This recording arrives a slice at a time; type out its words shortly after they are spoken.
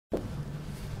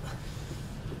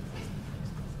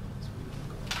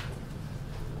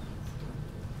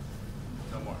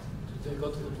go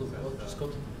to the blue. Just go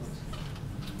to the blue.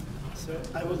 So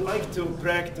I would like to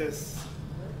practice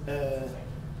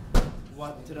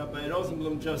what Rabbi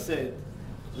Rosenblum just said,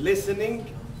 listening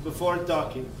before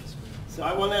talking. So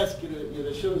I want to ask you,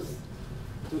 the shoes,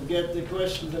 to get the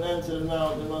questions and answers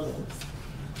now.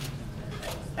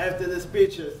 After the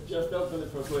speeches, just open it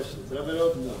for questions. Rabbi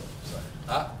Rosenblum.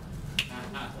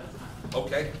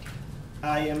 Okay.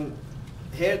 I am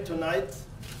here tonight,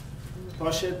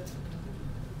 Poshet,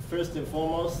 first and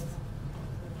foremost,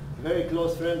 very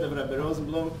close friend of Rabbi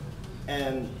Rosenblum,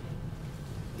 and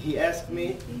he asked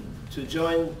me to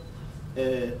join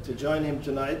him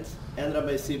tonight, and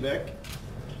Rabbi Sibek.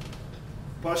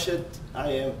 Poshet, I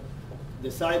am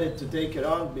decided to take it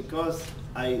on because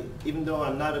even though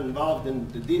I'm not involved in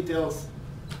the details,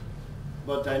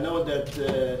 but I know that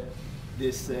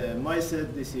this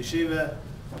Moised, this yeshiva,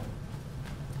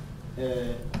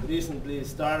 recently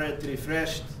started,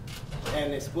 refreshed,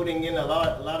 and is putting in a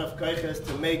lot of koiches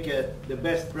to make it the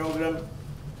best program.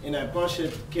 And I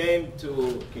Poshet came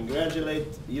to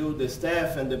congratulate you, the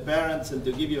staff and the parents, and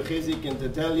to give you chizik and to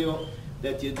tell you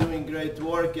that you're doing great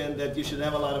work and that you should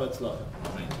have a lot of atzlacha.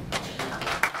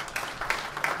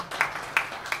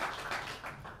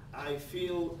 I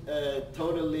feel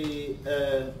totally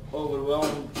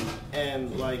overwhelmed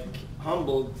and like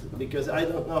humbled because I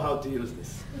don't know how to use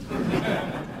this.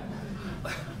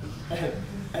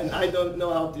 and I don't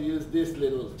know how to use this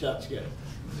little tchotchke.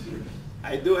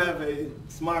 I do have a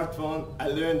smartphone. I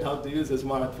learned how to use a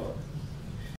smartphone.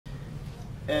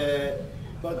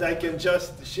 But I can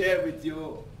just share with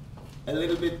you a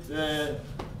little bit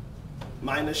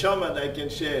my neshama that I can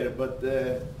share, but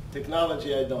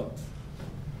technology I don't.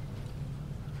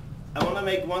 I want to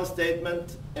make one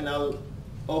statement and I'll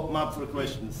open up for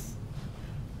questions.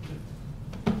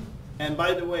 And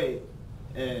by the way,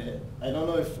 I don't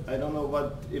know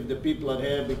if the people are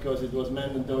here because it was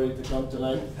mandatory to come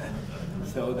tonight.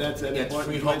 So that's an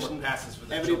important question. Passes for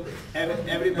the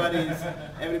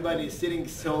everybody's sitting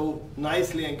so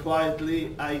nicely and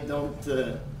quietly. I don't.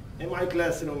 In my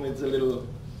classroom, it's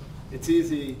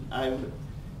easy.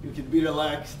 You can be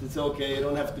relaxed. It's okay. You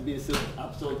don't have to be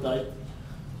up so tight.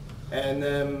 And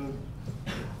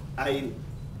I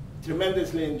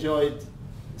tremendously enjoyed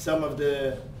some of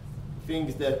the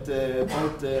things that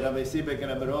both Rabbi Sibek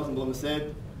and Rabbi Rosenblum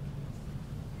said.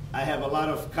 I have a lot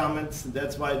of comments.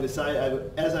 That's why as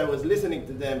I was listening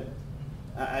to them,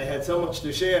 I had so much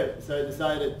to share. So I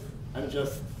decided I'm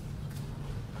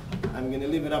going to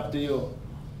leave it up to you.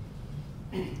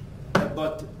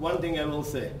 But one thing I will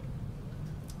say.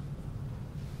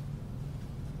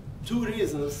 2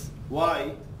 reasons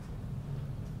why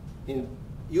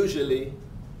usually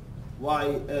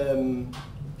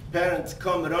parents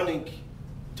come running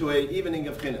to an evening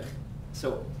of chinuch.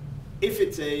 So if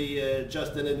it's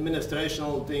just an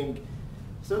administrational thing,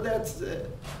 so that's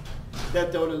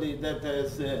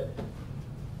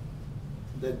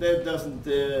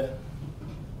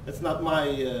not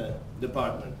my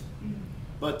department.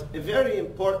 But a very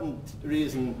important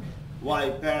reason why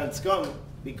parents come,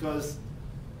 because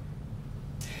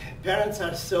parents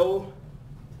are so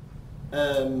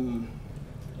and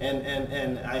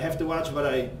I have to watch what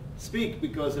I speak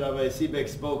because Rabbi Sibek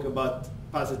spoke about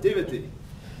positivity.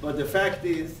 But the fact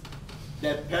is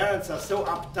that parents are so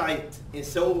uptight and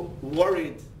so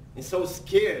worried and so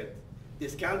scared.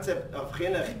 This concept of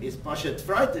chinuch is pashat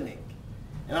frightening.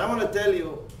 And I want to tell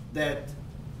you that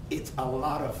it's a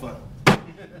lot of fun.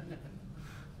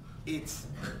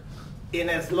 And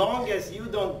as long as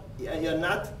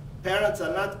parents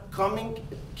are not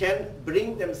can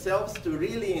bring themselves to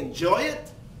really enjoy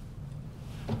it,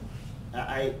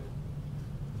 I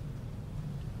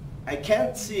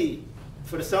can't see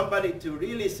for somebody to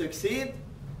really succeed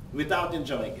without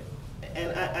enjoying it.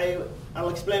 And I'll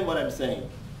explain what I'm saying.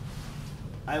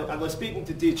 I was speaking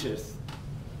to teachers.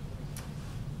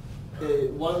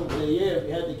 One year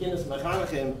we had the Kinus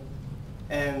Mechanechim,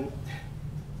 and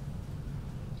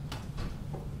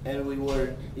we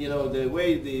were, the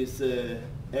way these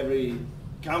every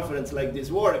conference like this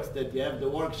works, that you have the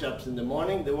workshops in the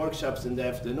morning, the workshops in the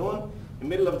afternoon, the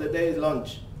middle of the day is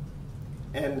lunch.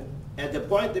 And at the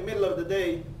point in the middle of the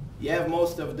day, you have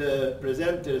most of the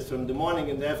presenters from the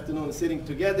morning and the afternoon sitting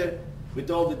together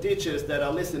with all the teachers that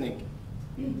are listening.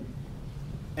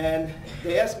 And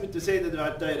they asked me to say the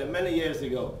Dvar Torah many years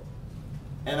ago.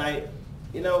 And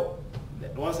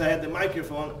once I had the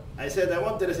microphone, I said I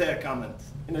wanted to say a comment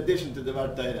in addition to the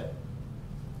Dvar Torah.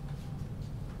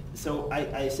 So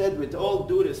I said, with all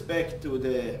due respect to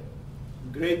the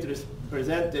great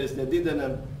presenters that did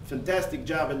a fantastic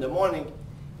job in the morning,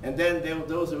 and then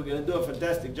those who were going to do a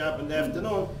fantastic job in the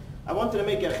afternoon, I wanted to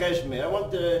make a cheshvan. I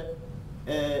want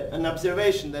an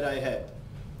observation that I had.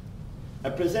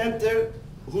 A presenter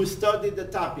who studied the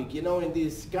topic. You know, in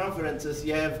these conferences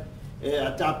you have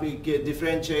a topic,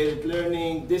 differentiated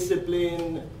learning,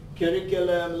 discipline,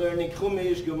 curriculum, learning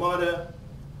Chumash, Gemara.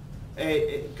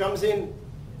 Comes in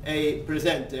a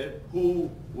presenter who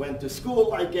went to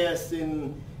school, I guess,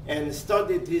 and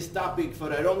studied his topic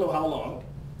for I don't know how long,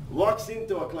 walks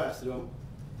into a classroom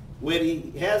where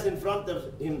he has in front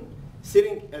of him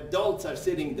adults are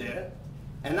sitting there,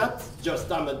 and not just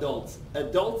some adults,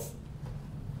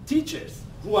 teachers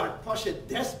who are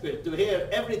desperate to hear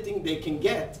everything they can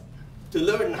get to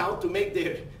learn how to make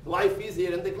their life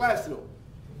easier in the classroom.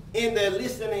 And they're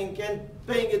listening and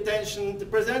paying attention. The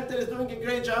presenter is doing a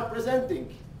great job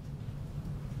presenting.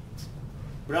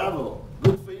 Bravo,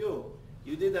 good for you.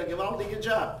 You did a gewaltige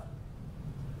job.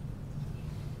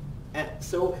 And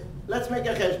so let's make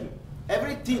a cheshvan.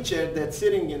 Every teacher that's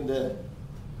sitting in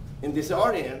this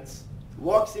audience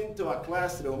walks into a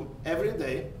classroom every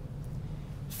day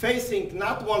facing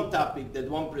not one topic that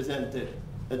one presenter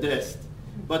addressed,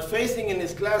 but facing in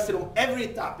his classroom every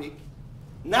topic,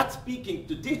 not speaking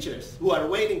to teachers who are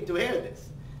waiting to hear this,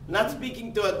 not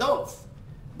speaking to adults,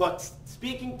 but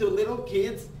speaking to little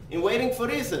kids and waiting for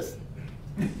recess.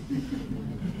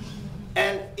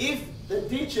 And if the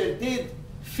teacher did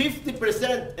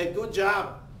 50% a good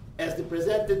job as the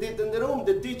presenter did in the room,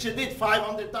 the teacher did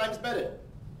 500 times better.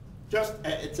 Just,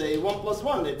 it's a 1 plus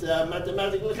 1, it's a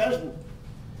mathematical cheshvan.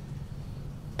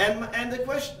 And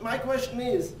my question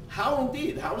is, how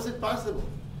indeed? How is it possible?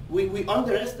 We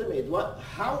underestimate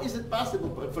how is it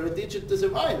possible for a teacher to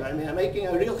survive? I mean, I'm making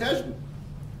a real cheshvan.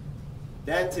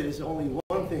 The answer is only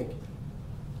one thing.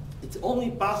 It's only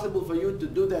possible for you to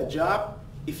do that job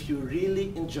if you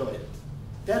really enjoy it.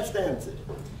 That's the answer.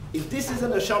 If this is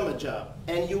an neshama job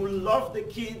and you love the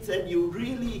kids and you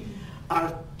really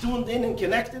are tuned in and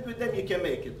connected with them, you can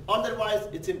make it. Otherwise,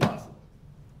 it's impossible.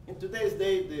 In today's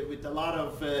day, with a lot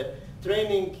of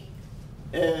training,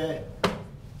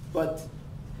 but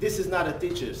this is not a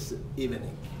teacher's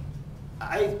evening.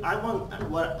 I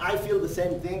feel the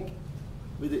same thing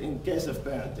in case of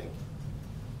parenting.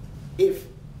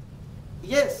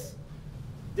 Yes,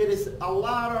 there is a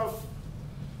lot of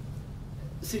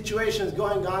situations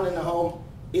going on in the home,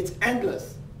 it's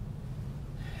endless.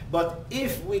 But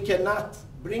if we cannot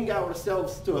bring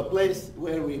ourselves to a place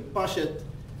where we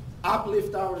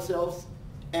uplift ourselves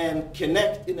and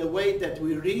connect in a way that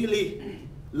we really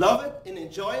love it and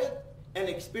enjoy it, and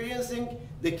experiencing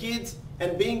the kids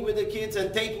and being with the kids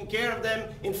and taking care of them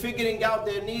and figuring out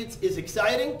their needs is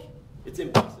exciting, it's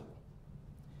impossible.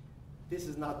 This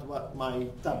is not what my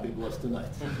topic was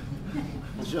tonight.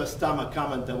 It's just a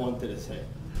comment I wanted to say.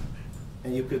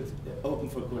 And you could open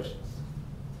for questions.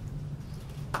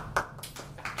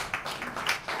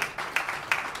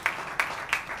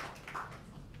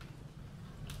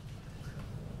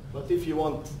 But if you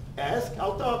want to ask,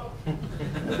 I'll talk.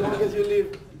 As long as you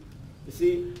leave. You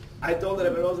see, I told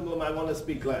Rabbi Rosenblum I want to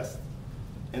speak last.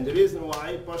 And the reason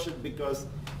why, because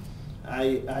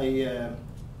I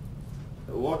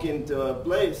walk into a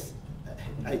place,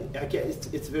 I can't,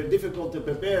 it's very difficult to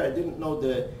prepare. I didn't know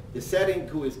the setting,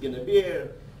 who is going to be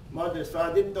here, mother's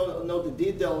father, I didn't know the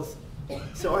details.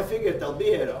 So I figured I'll be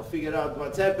here. I'll figure out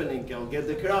what's happening. I'll get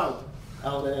the crowd.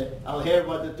 I'll hear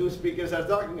what the two speakers are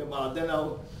talking about. Then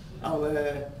I'll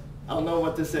know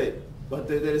what to say. But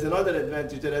there is another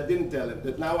advantage that I didn't tell him,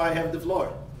 that now I have the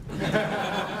floor. I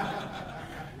have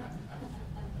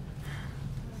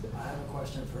a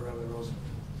question for Rabbi Rosen.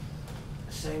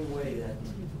 The same way that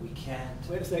we can't...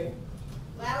 Wait a second.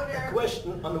 Louder. A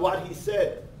question on what he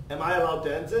said. Am I allowed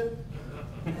to answer?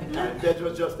 That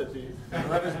was just a piece.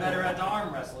 Whoever's better at the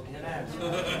arm wrestle can answer.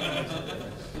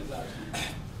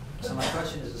 So my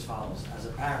question is as follows. As a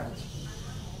parent,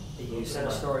 you said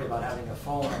a story about having a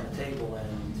phone on the table,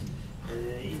 and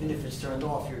even if it's turned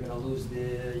off, you're going to lose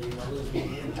the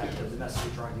impact of the message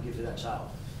you're trying to give to that child.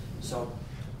 So,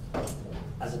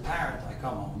 as a parent, I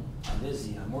come home, I'm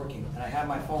busy, I'm working, and I have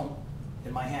my phone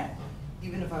in my hand.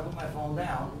 Even if I put my phone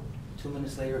down, 2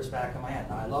 minutes later it's back in my hand.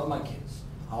 Now, I love my kids.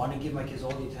 I want to give my kids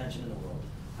all the attention in the world.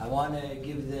 I want to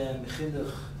give them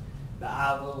chinuch,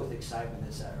 ba'ava, with excitement,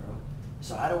 etc.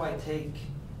 So how do I take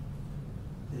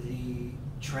the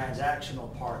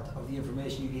transactional part of the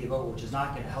information you gave over, which is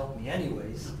not going to help me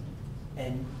anyways,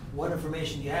 and what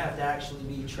information you have to actually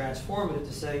be transformative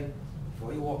to say,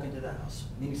 before you walk into the house,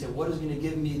 meaning say, what is going to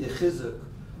give me the chizuk,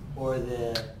 or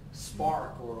the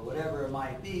spark, or whatever it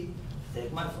might be,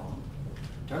 take my phone,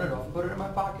 turn it off, and put it in my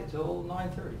pocket till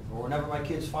 9:30, or whenever my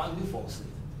kids finally do fall asleep.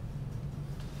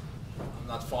 I'm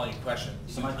not following your question.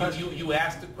 So my question- You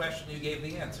asked the question, you gave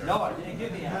the answer. No, I didn't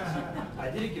give the answer. I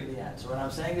didn't give the answer. What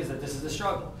I'm saying is that this is the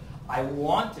struggle. I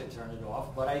want to turn it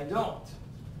off, but I don't.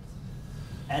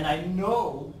 And I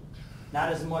know,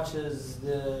 not as much as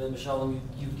the Michelle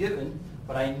you've given,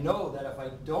 but I know that if I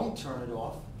don't turn it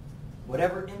off,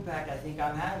 whatever impact I think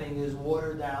I'm having is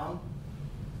watered down.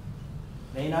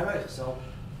 So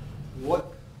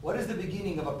what is the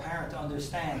beginning of a parent to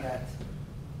understand that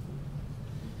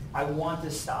I want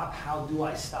to stop? How do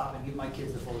I stop and give my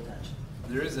kids the full attention?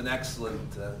 There is an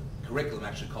excellent curriculum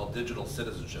actually called Digital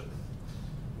Citizenship,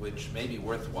 which may be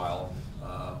worthwhile,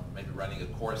 maybe running a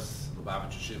course,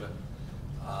 Lubavitcher Yeshiva,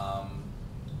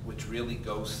 which really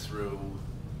goes through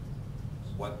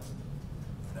what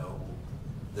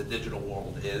the digital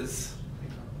world is,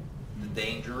 the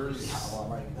dangers, Well,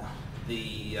 I'm writing it down.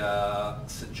 the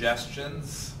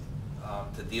suggestions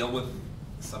to deal with.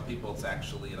 Some people it's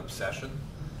actually an obsession.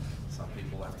 Some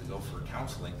people have to go for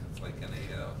counseling. It's like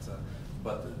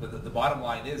but the bottom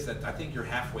line is that I think you're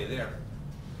halfway there,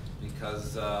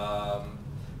 because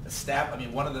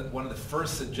one of the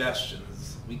first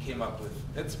suggestions we came up with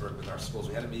Pittsburgh with our schools.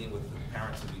 We had a meeting with the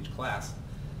parents of each class.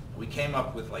 We came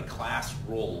up with like class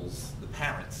rules. The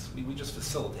parents, we just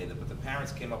facilitated, but the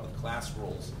parents came up with class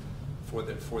rules for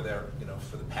the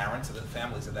parents and the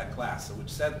families of that class. So which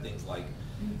said things like,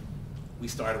 we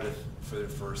started with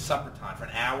for supper time for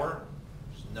an hour.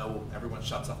 Everyone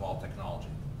shuts off all technology.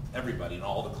 Everybody in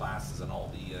all the classes and all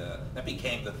the that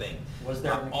became the thing. Was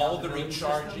there an all the accountability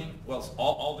recharging? system? Well,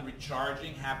 all the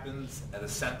recharging happens at a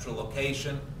central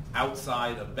location,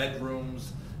 outside of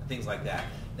bedrooms, and things like that.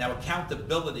 Now,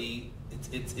 accountability,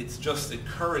 it's just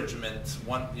encouragement.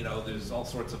 There's all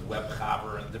sorts of web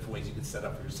cover and different ways you can set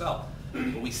up for yourself.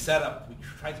 But we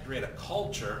tried to create a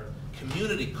culture,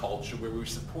 community culture, where we were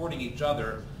supporting each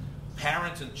other,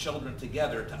 parents and children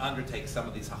together, to undertake some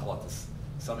of these halatas.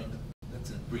 Something that's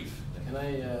in brief. Can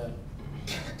I,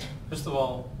 first of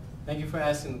all, thank you for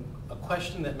asking a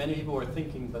question that many people are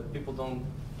thinking, but people don't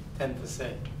tend to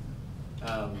say.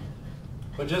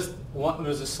 But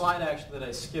there's a slide actually that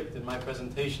I skipped in my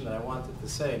presentation that I wanted to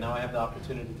say. Now I have the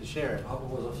opportunity to share it. I hope it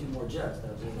was a few more jets.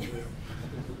 That was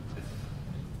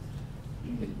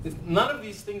None of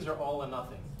these things are all or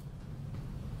nothing,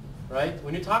 right?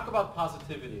 When you talk about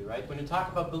positivity, right? When you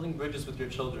talk about building bridges with your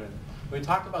children, when you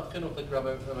talk about Chinuch, like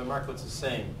Rabbi Markowitz is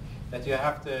saying, that you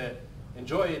have to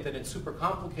enjoy it, and it's super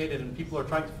complicated and people are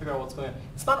trying to figure out what's going on.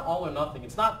 It's not all or nothing.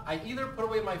 It's not, I either put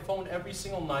away my phone every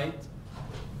single night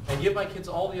and give my kids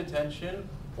all the attention,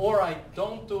 or I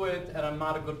don't do it and I'm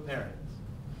not a good parent.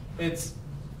 It's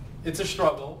a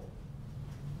struggle.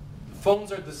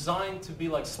 Phones are designed to be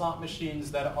like slot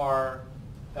machines that are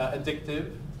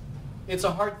addictive. It's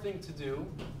a hard thing to do.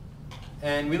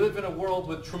 And we live in a world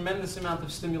with tremendous amount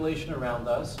of stimulation around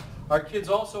us. Our kids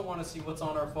also want to see what's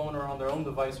on our phone or on their own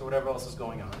device or whatever else is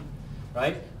going on,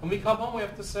 right? When we come home, we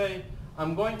have to say,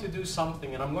 I'm going to do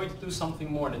something, and I'm going to do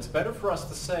something more. And it's better for us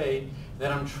to say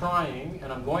that I'm trying,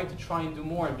 and I'm going to try and do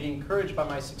more and be encouraged by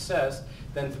my success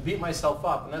than to beat myself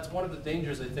up. And that's one of the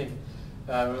dangers, I think,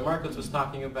 Markowitz was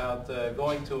talking about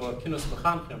going to a Kinus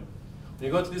Mechanchim. When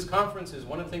you go to these conferences,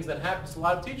 one of the things that happens to a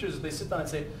lot of teachers is they sit down and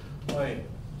say, "Oi,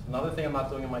 another thing I'm not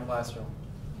doing in my classroom."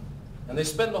 And they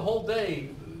spend the whole day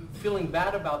feeling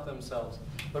bad about themselves.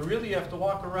 But really you have to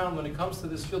walk around when it comes to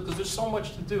this field, because there's so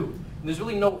much to do, and there's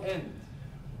really no end.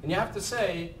 And you have to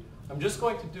say, I'm just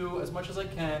going to do as much as I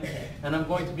can, and I'm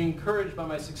going to be encouraged by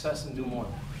my success and do more.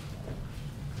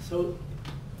 So,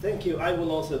 thank you. I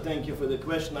will also thank you for the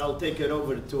question. I'll take it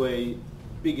over to a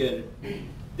bigger,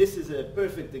 this is a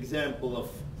perfect example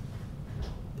of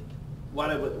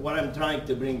what I'm trying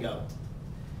to bring out.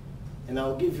 And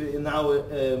I'll give you now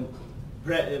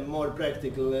more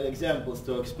practical examples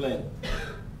to explain.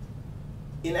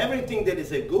 In everything there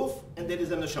is a goof and there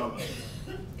is a neshama.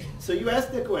 So you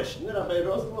asked the question, Rabbi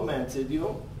Rosenblum answered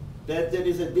you that there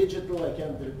is a digital, I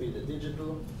can't repeat it,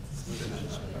 digital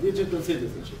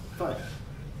citizenship. Fine.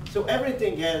 So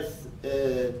everything has,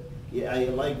 I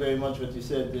like very much what you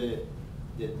said, the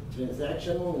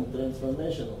transactional and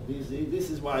transformational. This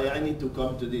is why I need to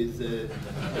come to these,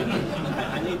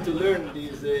 I need to learn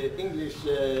these English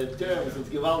terms, it's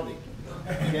gewaldig.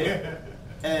 Okay?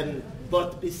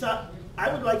 But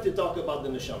I would like to talk about the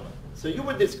neshama. So you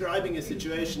were describing a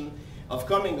situation of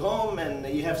coming home and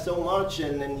you have so much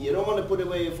and you don't want to put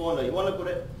away your phone, or you want to put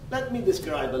it. Let me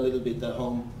describe a little bit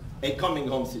a coming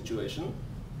home situation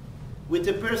with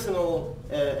a personal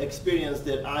experience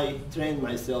that I trained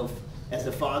myself as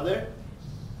a father,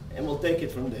 and we'll take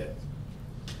it from there.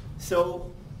 So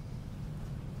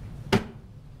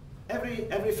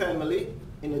every family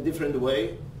in a different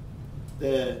way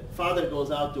the father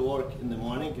goes out to work in the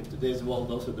morning. In today's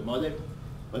world, also the mother.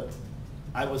 But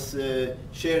I was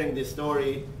sharing this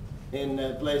story in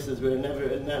places where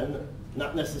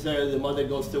not necessarily the mother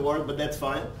goes to work, but that's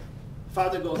fine.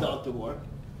 Father goes out to work.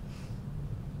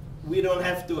 We don't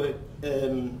have to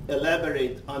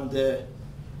elaborate on the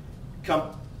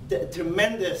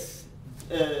tremendous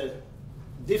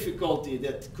difficulty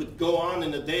that could go on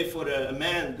in a day for a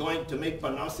man going to make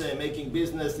parnasa and making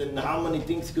business, and how many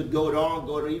things could go wrong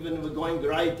or even going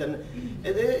right. And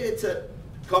it's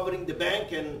covering the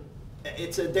bank, and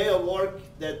it's a day of work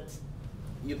that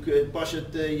you could push it,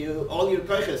 all your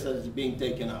koiches is being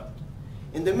taken out.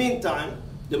 In the meantime,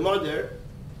 the mother,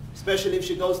 especially if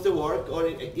she goes to work or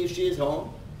if she is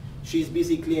home, she's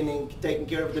busy cleaning, taking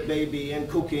care of the baby and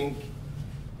cooking.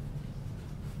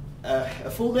 A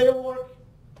full day of work.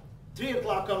 3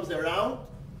 o'clock comes around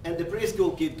and the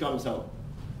preschool kid comes home.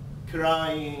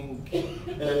 Crying,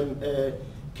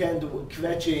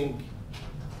 kvetching.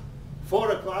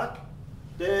 4 o'clock,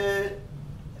 the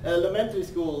elementary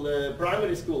school,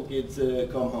 primary school kids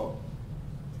come home.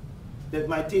 That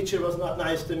my teacher was not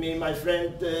nice to me, my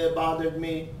friend bothered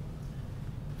me.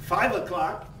 5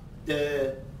 o'clock,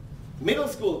 the middle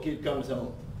school kid comes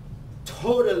home,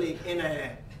 totally in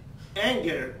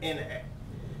anger.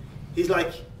 He's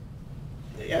like,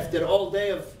 after all day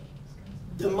of,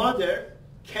 the mother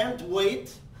can't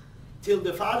wait till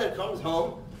the father comes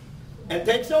home and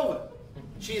takes over.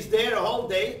 She's there a whole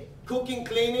day, cooking,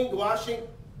 cleaning, washing.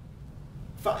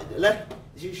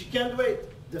 She can't wait.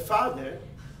 The father,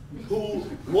 who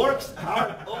works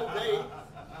hard all day,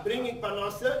 bringing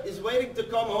parnasa, is waiting to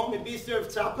come home and be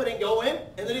served supper and go in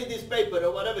and read his paper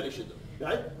or whatever he should do,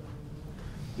 right?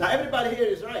 Now everybody here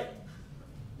is right,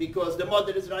 because the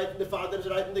mother is right and the father is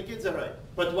right and the kids are right.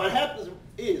 But what happens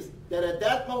is that at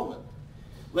that moment,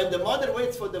 when the mother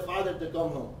waits for the father to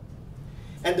come home,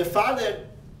 and the father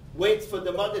waits for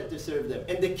the mother to serve them,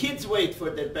 and the kids wait for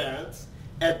their parents,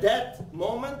 at that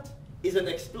moment is an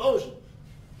explosion.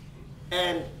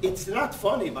 And it's not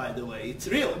funny, by the way. It's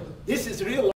real. This is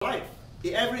real life.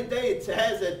 Every day it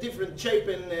has a different shape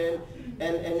and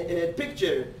a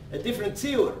picture, a different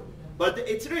tziyur. But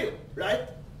it's real, right?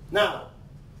 Now,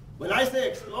 when I say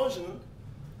explosion,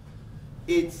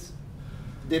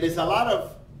 there is a lot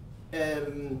of,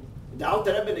 the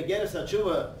Alter Rebbe in Geras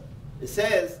HaTshuva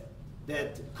says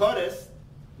that Kores,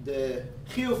 the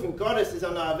chiyuv in Kores is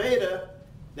on a Aveda,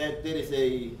 that there is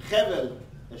a chevel,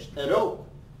 a rope,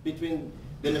 between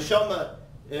the neshama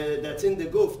that's in the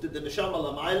guf to the neshama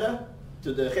lamayla,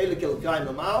 to the chelik el kai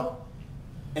mamal,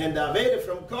 and the aveda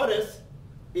from Kores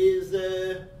is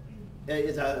there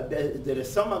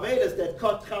is some avedas that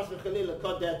cut chas v'chalila,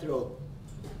 cut that rope.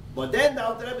 But then the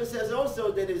Alter Rebbe says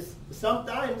also there is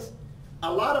sometimes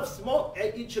a lot of small.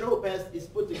 Each rope is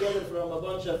put together from a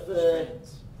bunch of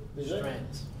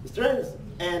strands,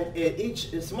 and each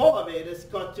small aveda is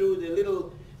cut through the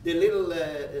little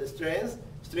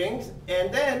strings,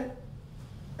 and then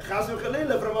chas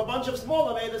v'chalila from a bunch of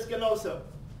small avedas can also.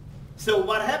 So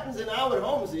what happens in our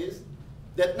homes is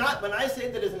that not when I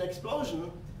say there is an explosion,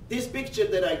 this picture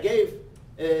that I gave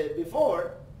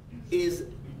before is,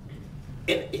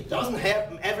 it doesn't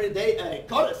happen every day a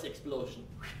chorus explosion,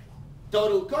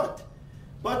 total cut,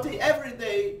 but the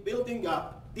everyday building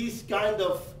up these kind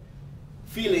of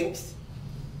feelings.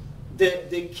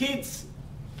 The kids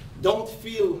don't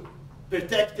feel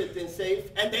protected and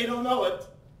safe, and they don't know it.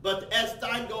 But as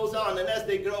time goes on and as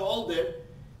they grow older,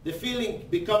 the feeling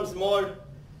becomes more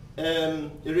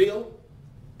real.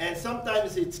 And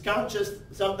sometimes it's conscious,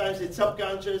 sometimes it's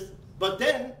subconscious. But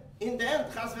then, in the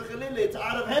end, chas v'chalila, it's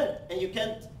out of hand, and you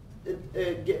can't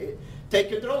take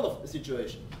control of the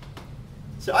situation.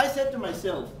 So I said to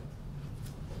myself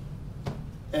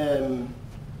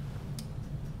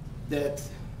that,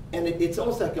 and it's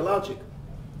all psychological.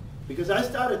 Because I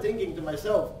started thinking to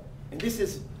myself, and this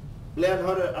is,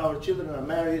 our children are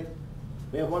married,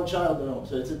 we have one child at home,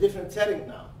 so it's a different setting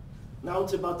now. Now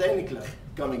it's about Einiklach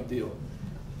coming to you.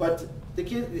 But the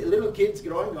little kids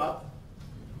growing up,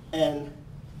 and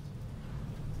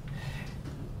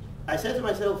I said to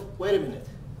myself, wait a minute,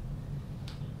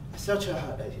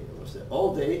 it was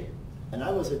all day, and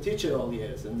I was a teacher all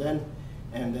years, and then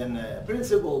a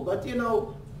principal, but you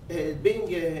know,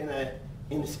 being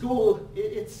in school,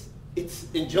 it's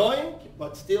enjoying,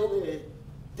 but still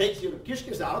takes your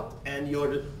kishkes out, and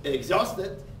you're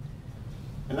exhausted.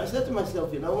 And I said to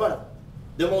myself, you know what?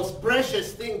 The most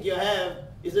precious thing you have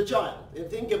is a child. And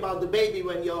think about the baby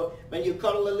when you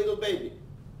cuddle a little baby.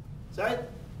 Right?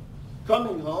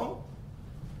 Coming home,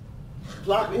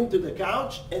 plug into the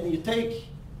couch, and you take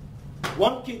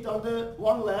one kid on the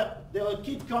one lap, the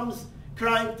kid comes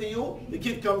crying to you, the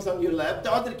kid comes on your lap,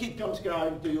 the other kid comes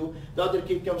crying to you, the other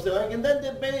kid comes crying, and then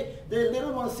the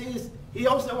little one sees, he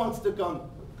also wants to go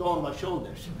on my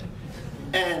shoulders.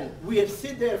 And we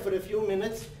sit there for a few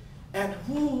minutes, and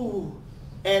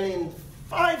in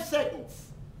 5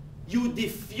 seconds, you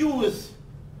diffuse,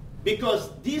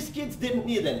 because these kids didn't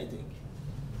need anything.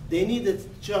 They needed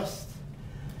just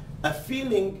a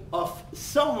feeling of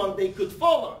someone they could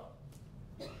follow.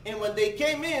 And when they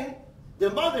came in, the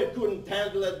mother couldn't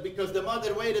handle it because the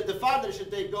mother waited the father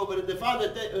should take over, and the father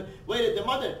waited the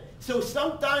mother. So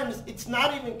sometimes it's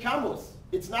not even kamus.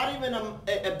 It's not even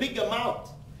a big amount.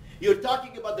 You're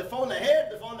talking about the phone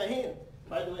ahead, the phone ahead.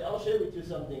 By the way, I'll share with you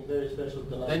something very special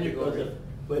tonight. Then you go.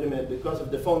 Wait a minute, because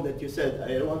of the phone that you said,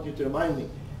 I want you to remind me.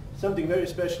 Something very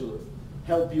special,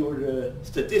 help your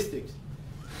statistics.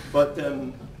 But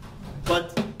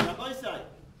Rabbi Sai,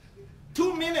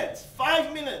 2 minutes,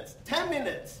 5 minutes, 10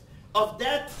 minutes of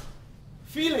that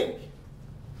feeling,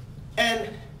 and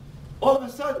all of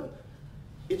a sudden,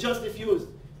 it just diffused.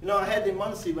 You know, I had in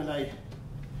Muncie when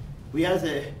we have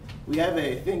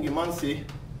a thing in Muncie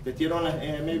that you don't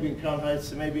have, maybe in Crown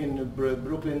Heights, maybe in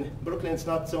Brooklyn. Brooklyn it's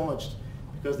not so much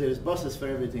because there's buses for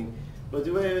everything. But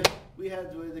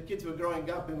the kids were growing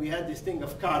up, and we had this thing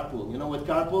of carpool. You know what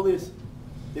carpool is?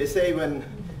 They say, when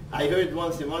I heard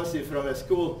once in Muncie from a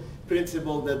school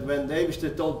principal that when the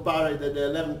Eibishter told Parkway that the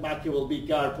 11th Makkah will be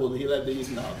carpool, he let the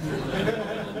eaten out.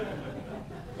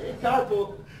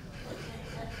 Carpool.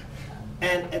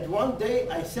 And at one day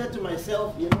I said to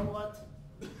myself, you know what?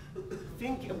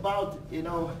 Think about,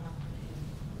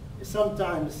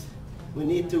 sometimes we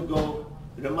need to go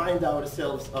remind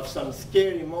ourselves of some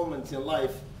scary moments in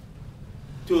life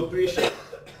to appreciate.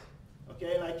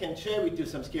 Okay, and I can share with you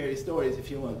some scary stories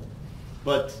if you want.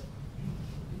 But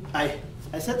I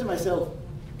said to myself,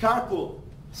 carpool.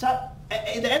 So,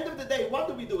 at the end of the day, what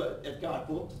do we do at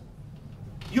carpool?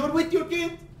 You're with your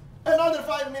kid, another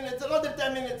 5 minutes, another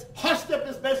 10 minutes, hush step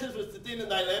as best as with Sitin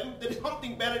and 11. There is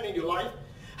something better in your life.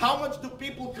 How much do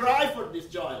people cry for this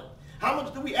child? How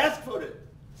much do we ask for it?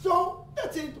 So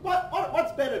that's it.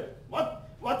 What's better?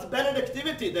 What's better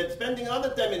activity than spending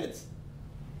another 10 minutes?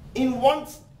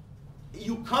 Once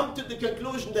you come to the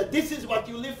conclusion that this is what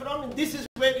you live from and this is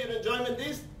where your enjoyment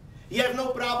is, you have no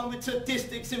problem with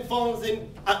statistics and phones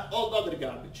and all the other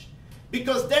garbage.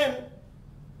 Because then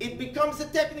it becomes a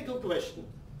technical question.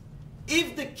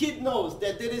 If the kid knows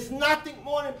that there is nothing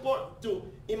more important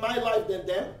in my life than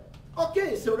them,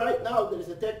 okay, so right now there is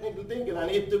a technical thing and I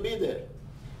need to be there.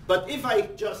 But if I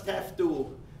just have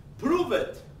to prove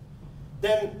it,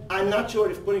 then I'm not sure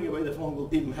if putting away the phone will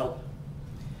even help.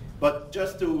 But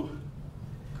just to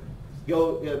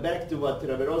go back to what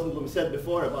Rabbi Rosenblum said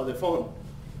before about the phone,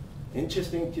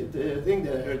 interesting thing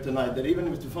that I heard tonight, that even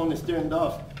if the phone is turned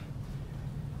off,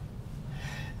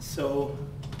 so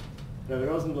Rabbi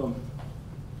Rosenblum,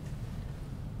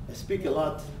 I speak a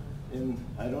lot, and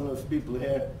I don't know if people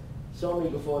here saw me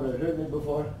before or heard me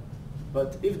before,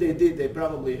 but if they did, they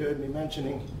probably heard me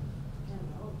mentioning.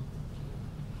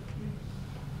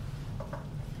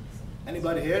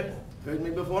 Anybody here heard me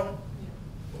before?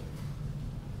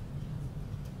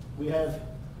 We have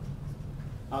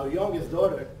our youngest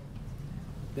daughter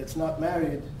that's not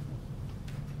married,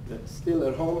 that's still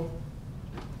at home,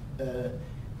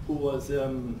 who was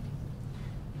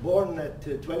born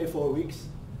at 24 weeks.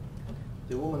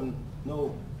 The woman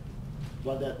know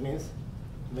what that means.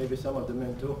 Maybe some of the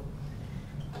men too.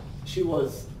 She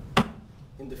was,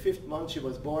 in the 5th month she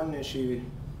was born, and she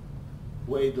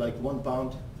weighed like 1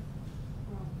 pound.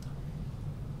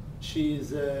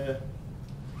 She's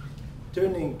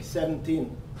turning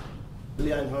 17,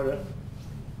 Lian Hora,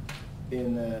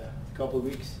 in a couple of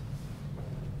weeks.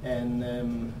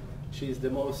 And she's the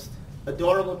most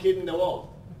adorable kid in the world.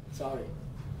 Sorry,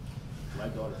 my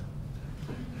daughter.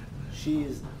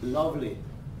 She's lovely,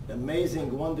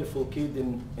 amazing, wonderful kid,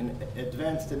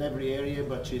 advanced in every area,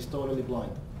 but she's totally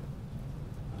blind.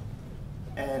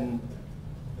 And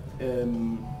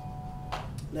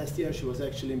last year she was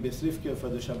actually in Beslivka for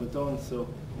the Shabbaton, so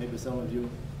maybe some of you,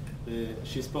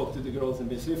 she spoke to the girls in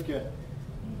Beslivka,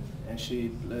 and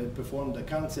she performed a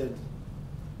concert.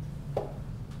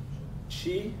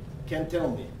 She can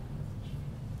tell me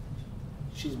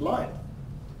she's blind,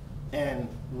 and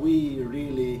we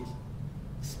really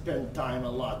spend time a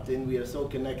lot, and we are so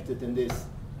connected in this.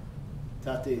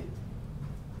 Tati,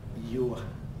 you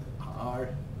are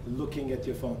looking at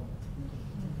your phone.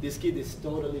 This kid is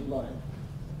totally blind.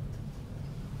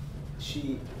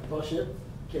 She, Poshet,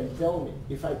 can tell me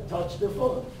if I touch the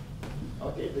phone.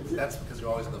 Okay, that's it. That's because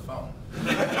you're always on the phone.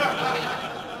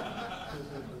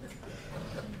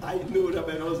 I knew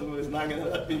Rabbi Rosen was not going to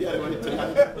let me get away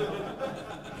tonight.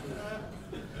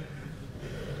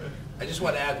 I just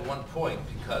want to add one point,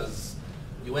 because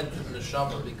you went to the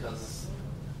neshama, because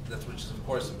that's which is of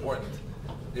course important.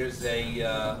 There's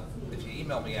a, if you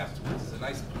email me afterwards, there's a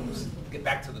nice, get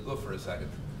back to the guf for a second.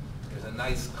 There's a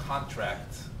nice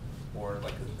contract, or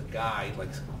like a guide,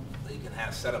 like that you can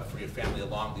have set up for your family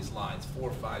along these lines,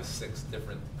 4, 5, 6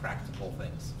 different practical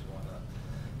things. If you want to,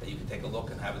 that you can take a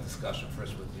look and have a discussion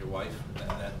first with your wife,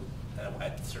 and then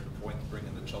at a certain point bring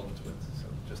in the children to it, so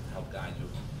just to help guide you.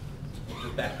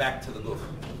 Back to the guf.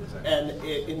 And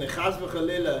in the Chas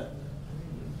v'Chalila,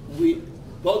 we,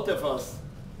 both of us,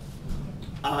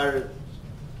 are,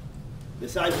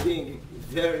 besides being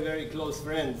very, very close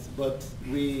friends, but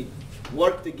we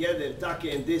work together, Taka,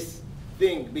 in this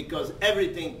thing, because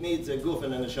everything needs a guf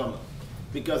and a neshama.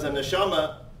 Because a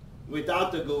neshama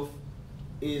without a guf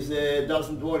is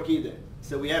doesn't work either.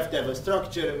 So we have to have a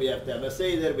structure, we have to have a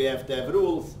seder, we have to have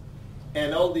rules,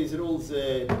 and all these rules,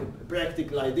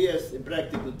 practical ideas and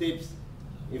practical tips.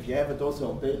 If you have it also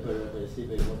on paper, I see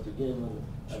they want to give, and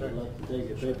I would like to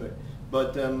take a paper.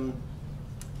 But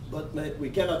we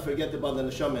cannot forget about the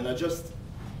neshama, and I just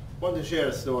want to share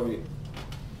a story.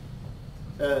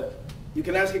 You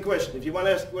can ask a question. If you want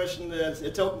to ask a question,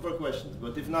 it's open for questions.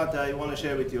 But if not, I want to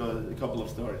share with you a couple of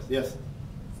stories. Yes?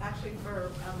 It's actually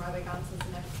for Rabbi Gantz's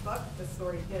next book. The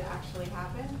story did actually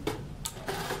happen.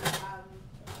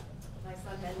 My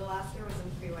son Mendel last year was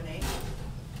in 318,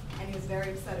 and he was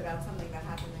very upset about something that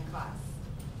happened in class.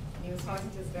 And he was talking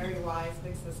to his very wise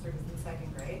big sister who's in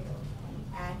 2nd grade,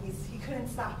 and he couldn't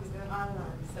stop. He was going on and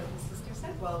on. So his sister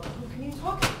said, well, who can you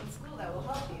talk to in school that will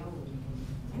help you?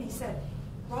 And he said,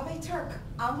 Rabbi Turk,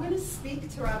 I'm going to speak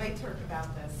to Rabbi Turk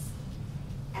about this.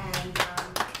 And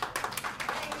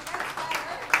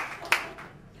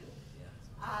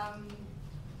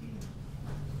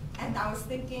and I was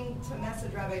thinking to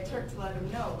message Rabbi Turk to let him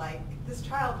know, like, this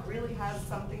child really has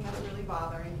something that's really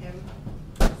bothering him.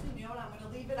 I said, you know what, I'm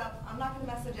going to leave it up. I'm not going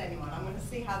to message anyone. I'm going to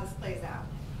see how this plays out.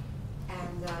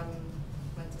 And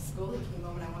went to school. He came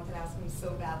home, and I wanted to ask him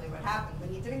so badly what happened. But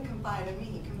he didn't confide in me.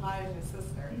 He confided in his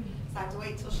sister. So I had to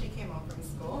wait till she came home from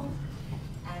school.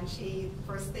 And she,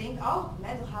 first thing, oh,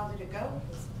 Mendel, how did it go?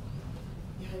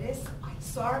 Here it is. I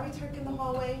saw Rabbi Turk in the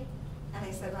hallway. And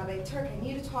I said, Rabbi Turk, I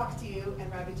need to talk to you. And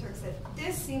Rabbi Turk said,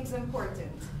 this seems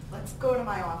important. Let's go to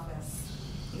my office.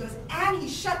 He goes, and he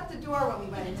shut the door when we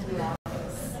went into the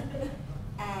office.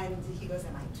 And he goes,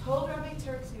 and I told Rabbi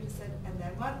Turk, so he just said, and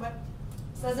then what? What?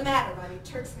 So it doesn't matter, Rabbi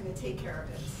Turk's going to take care of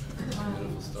it.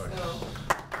 Beautiful story. So,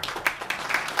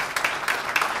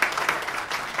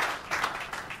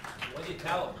 What do you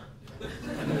tell him? You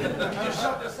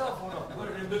shut the cell phone off, put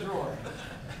it in the drawer.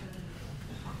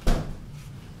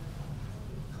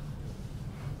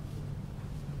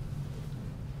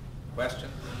 Question?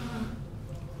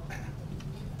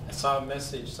 I saw a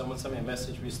message, someone sent me a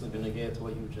message recently related to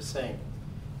what you were just saying.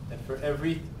 That for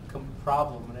every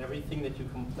problem and everything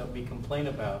that we complain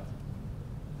about,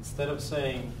 instead of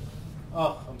saying,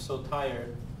 oh, I'm so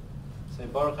tired, say,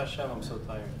 Baruch Hashem, I'm so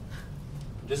tired.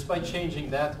 Just by changing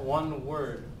that one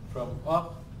word from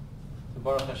oh to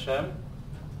Baruch Hashem,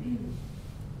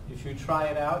 if you try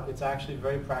it out, it's actually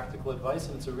very practical advice,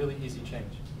 and it's a really easy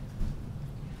change.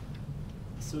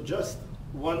 So just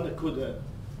one nakuda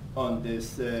on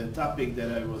this topic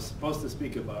that I was supposed to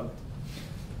speak about,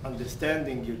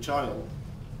 understanding your child.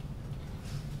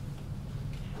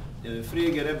 The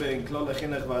Frierge Rebbe in Klole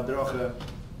Chinuch V'Adracha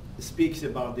speaks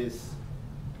about this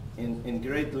in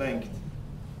great length,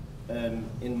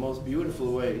 in most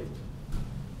beautiful way.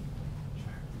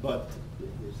 But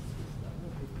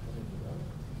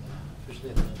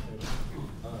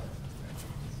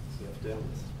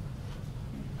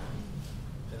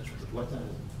what time?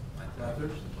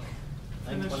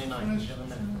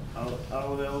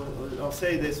 9:29. I'll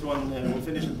say this one. We'll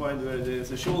finish the point where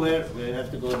there's a shul here. We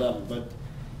have to go down, but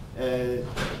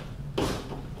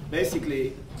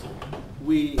basically,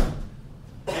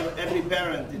 every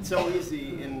parent. It's so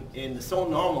easy and so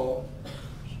normal,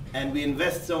 and we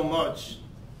invest so much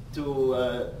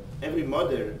to every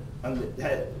mother.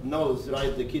 Knows,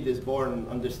 right? The kid is born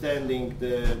understanding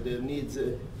the needs,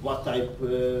 what type,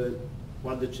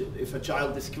 if a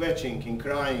child is scratching and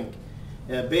crying,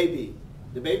 the baby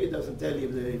doesn't tell you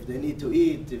if they need to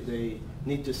eat, if they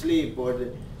need to sleep, or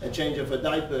a change of a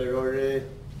diaper, or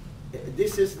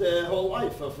this is the whole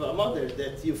life of a mother,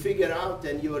 that you figure out,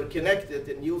 and you are connected,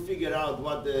 and you figure out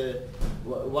what it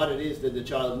is that the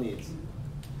child needs.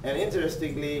 And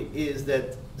interestingly is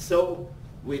that so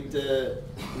with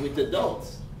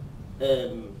adults,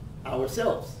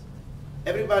 ourselves.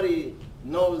 Everybody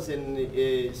knows and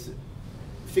is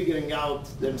figuring out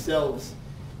themselves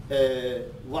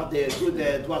what they're good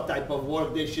at, what type of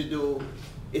work they should do.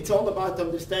 It's all about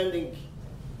understanding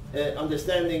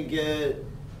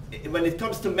when it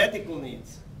comes to medical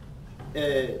needs.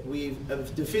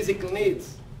 The physical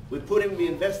needs, we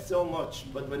invest so much,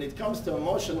 but when it comes to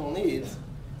emotional needs,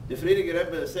 the Friediger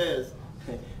Rebbe says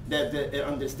that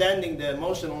understanding the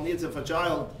emotional needs of a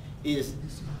child is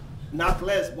not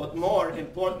less but more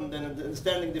important than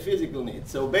understanding the physical needs.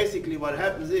 So basically what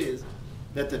happens is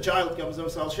that the child comes over,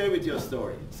 so I'll share with you a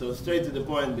story. So straight to the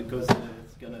point because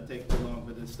it's going to take too long,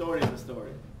 but the story is a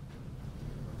story.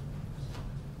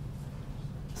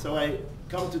 So I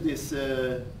come to this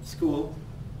school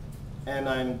and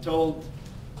I'm told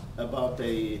about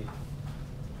a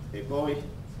boy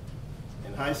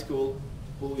in high school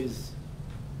who is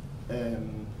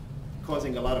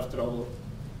causing a lot of trouble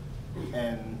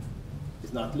and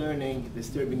is not learning,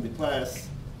 disturbing the class,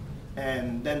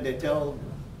 and then they tell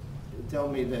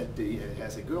me that he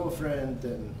has a girlfriend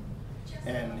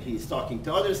and he's talking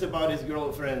to others about his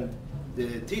girlfriend.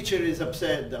 The teacher is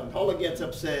upset, the Amhola gets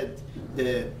upset,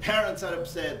 the parents are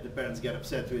upset, the parents get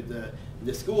upset with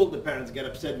the school, the parents get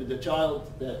upset with the child.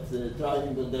 That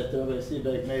triangle that Rabbi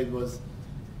Seebeck made was,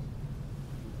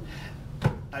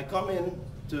 I come in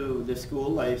to the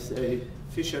school, I say,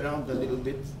 fish around a little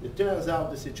bit. It turns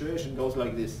out the situation goes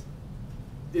like this.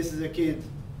 This is a kid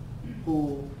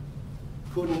who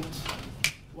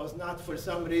was not for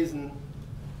some reason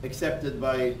accepted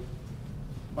by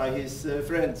his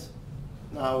friends.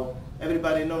 Now,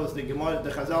 everybody knows the Gemara,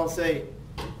 the Chazal say,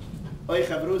 Oy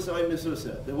chavrusa, oy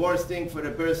mesusa. The worst thing for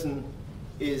a person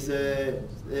is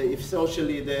if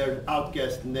socially they're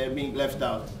outcast and they're being left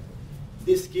out.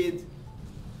 This kid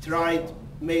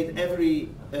made every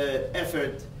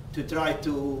effort to try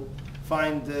to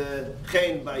find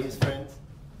chen by his friends,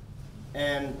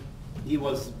 and he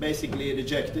was basically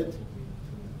rejected.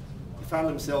 He found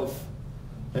himself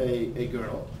a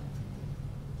girl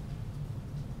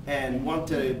and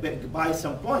wanted to buy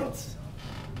some points.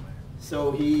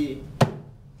 So he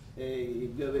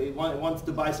wants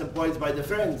to buy some points by the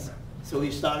friends. So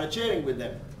he started sharing with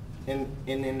them. And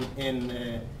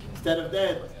instead of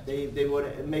that, they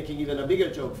were making even a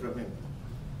bigger joke from him.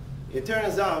 It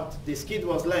turns out this kid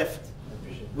was left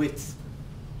with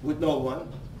no one,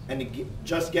 and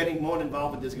just getting more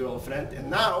involved with his girlfriend. And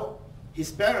now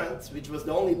his parents, which was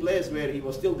the only place where he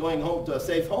was still going home to a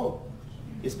safe home,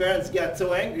 his parents got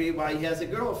so angry why he has a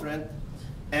girlfriend.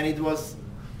 And it was,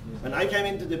 when I came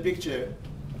into the picture,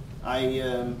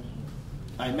 I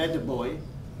met the boy,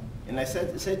 and I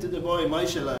said to the boy,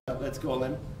 Moshe, let's call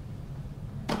him,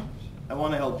 I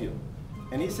want to help you.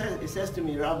 And he says to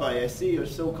me, Rabbi, I see you're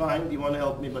so kind, you want to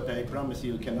help me, but I promise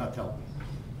you cannot help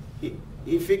me.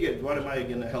 He figured, what am I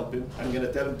going to help him? I'm going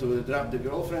to tell him to drop the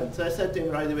girlfriend. So I said to him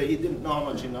right away, he didn't know how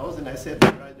much he knows, and I said to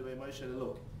him right away, Moshe,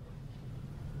 look,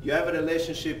 you have a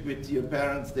relationship with your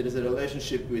parents, there is a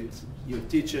relationship with your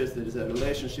teachers, there is a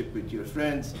relationship with your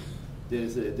friends, there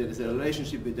is a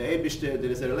relationship with the Eibishter,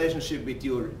 there is a relationship with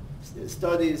your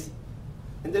studies,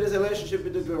 and there is a relationship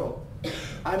with the girl.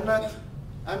 I'm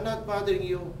not bothering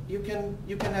you. You can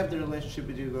have the relationship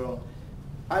with your girl.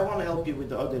 I want to help you with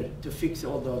the other, to fix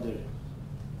all the other.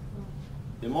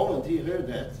 The moment he heard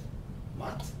that,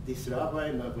 what? This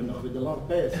rabbi, noch with the long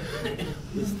past,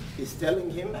 is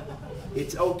telling him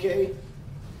it's okay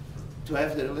to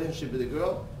have the relationship with the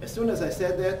girl. As soon as I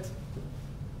said that,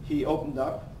 he opened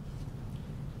up.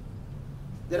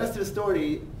 The rest of the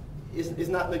story is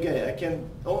not negay. I can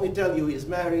only tell you he's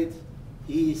married,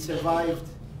 he survived,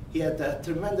 he had a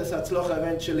tremendous hatzlocha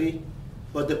eventually,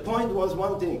 but the point was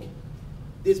one thing.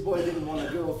 This boy didn't want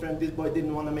a girlfriend, this boy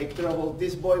didn't want to make trouble,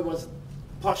 this boy was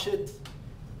pashit,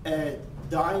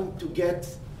 dying to get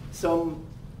some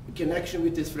connection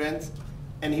with his friends,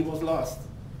 and he was lost.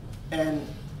 And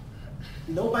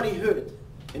nobody heard,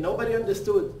 and nobody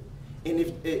understood, and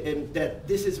that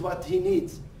this is what he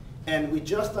needs. And with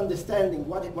just understanding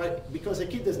because a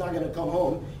kid is not going to come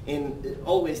home and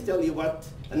always tell you what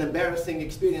an embarrassing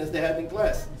experience they had in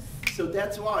class. So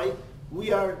that's why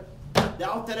we are, the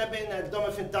Alter Rebbe at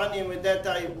Dome Fintani, with that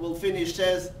I will finish,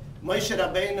 says, Moshe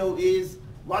Rabbeinu is,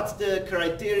 what's the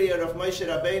criteria of Moshe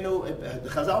Rabbeinu? The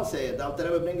Chazal say it, the Alter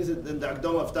Rebbe brings it in the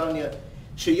Akdom of Tanya,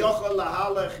 Sheyochel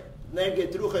lahalech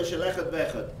neged rucha shelechet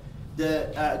vechad.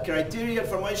 The criteria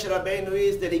for Moshe Rabbeinu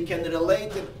is that he can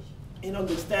relate and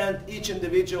understand each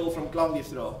individual from Klal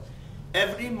Yisrael.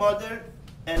 Every mother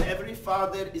and every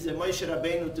father is a Moshe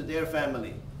Rabbeinu to their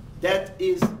family. That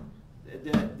is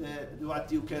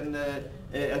what you can,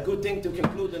 a good thing to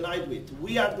conclude the night with.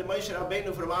 We are the Moshe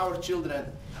Rabbeinu from our children,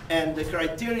 and the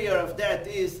criteria of that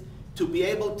is to be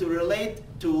able to relate,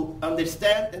 to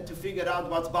understand, and to figure out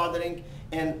what's bothering.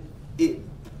 And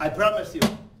I promise you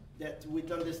that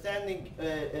with understanding,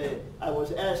 I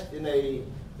was asked in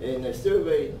a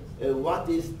survey, what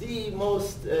is the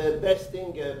most best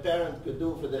thing a parent could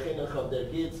do for the chinuch of their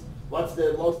kids? What's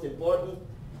the most important?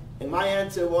 And my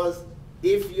answer was,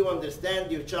 if you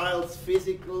understand your child's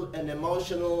physical and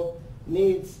emotional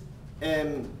needs,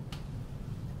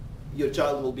 your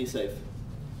child will be safe.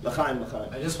 L'chaim, l'chaim.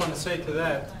 I just want to say to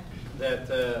that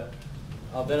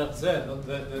Al Derech Zeh,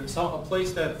 a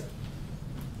place that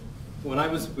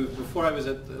before I was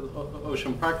at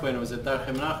Ocean Parkway and I was at Dar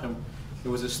Menachem,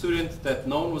 there was a student that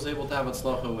no one was able to have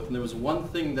atzlacha with, and there was one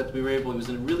thing that we were able. He was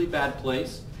in a really bad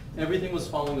place. Everything was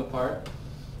falling apart.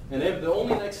 And the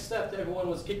only next step to everyone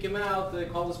was kick him out, they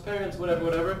call his parents,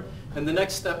 whatever. And the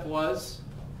next step was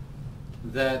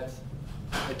that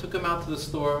I took him out to the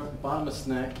store, bought him a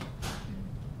snack,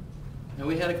 and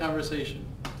we had a conversation.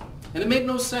 And it made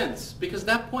no sense, because at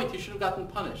that point he should have gotten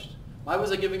punished. Why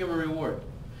was I giving him a reward?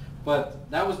 But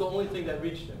that was the only thing that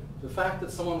reached him. The fact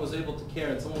that someone was able to care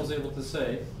and someone was able to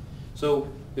say. So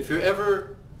if you're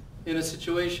ever in a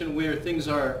situation where things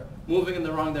are moving in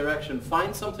the wrong direction,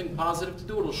 find something positive to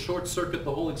do. It'll short circuit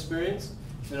the whole experience,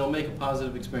 and it'll make a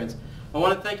positive experience. I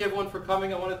want to thank everyone for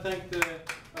coming. I want to thank the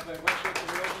Rabbi Moshe and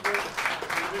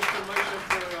Mr. Moshe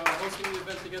for hosting the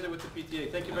event together with the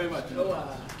PTA. Thank you very much.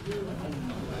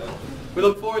 We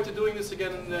look forward to doing this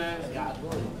again.